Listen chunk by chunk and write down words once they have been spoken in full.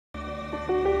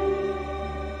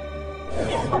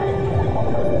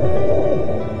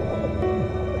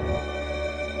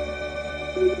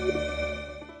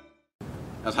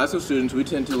As high school students, we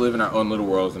tend to live in our own little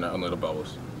worlds and our own little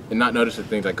bubbles, and not notice the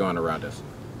things that go on around us.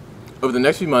 Over the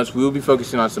next few months, we will be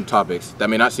focusing on some topics that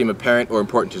may not seem apparent or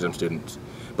important to some students,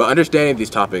 but understanding these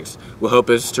topics will help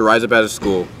us to rise up as a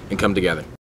school and come together.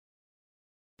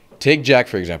 Take Jack,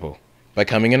 for example. By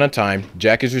coming in on time,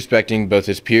 Jack is respecting both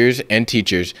his peers and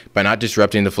teachers by not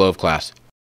disrupting the flow of class.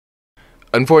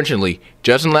 Unfortunately,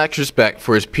 Justin lacks respect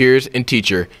for his peers and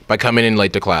teacher by coming in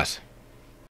late to class.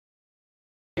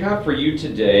 What I have for you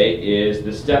today is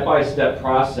the step-by-step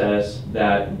process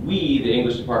that we, the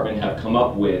English department, have come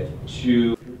up with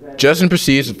to... Justin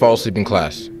proceeds to fall asleep in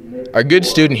class. Our good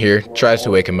student here tries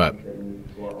to wake him up.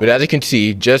 But as you can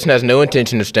see, Justin has no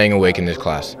intention of staying awake in this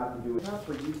class.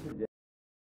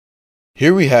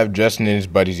 Here we have Justin and his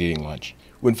buddies eating lunch.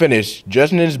 When finished,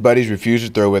 Justin and his buddies refuse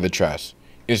to throw away the trash.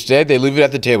 Instead, they leave it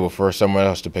at the table for someone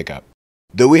else to pick up.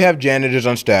 Though we have janitors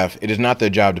on staff, it is not their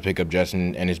job to pick up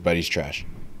Justin and his buddies' trash.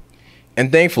 And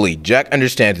thankfully, Jack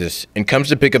understands this and comes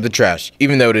to pick up the trash,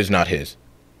 even though it is not his.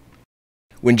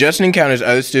 When Justin encounters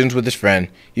other students with his friend,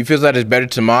 he feels that it is better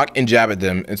to mock and jab at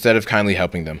them instead of kindly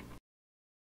helping them.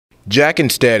 Jack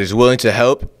instead is willing to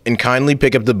help and kindly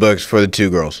pick up the books for the two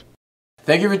girls.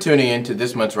 Thank you for tuning in to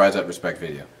this month's Rise Up Respect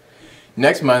video.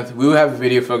 Next month, we will have a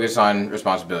video focused on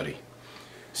responsibility.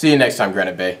 See you next time,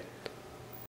 Granite Bay.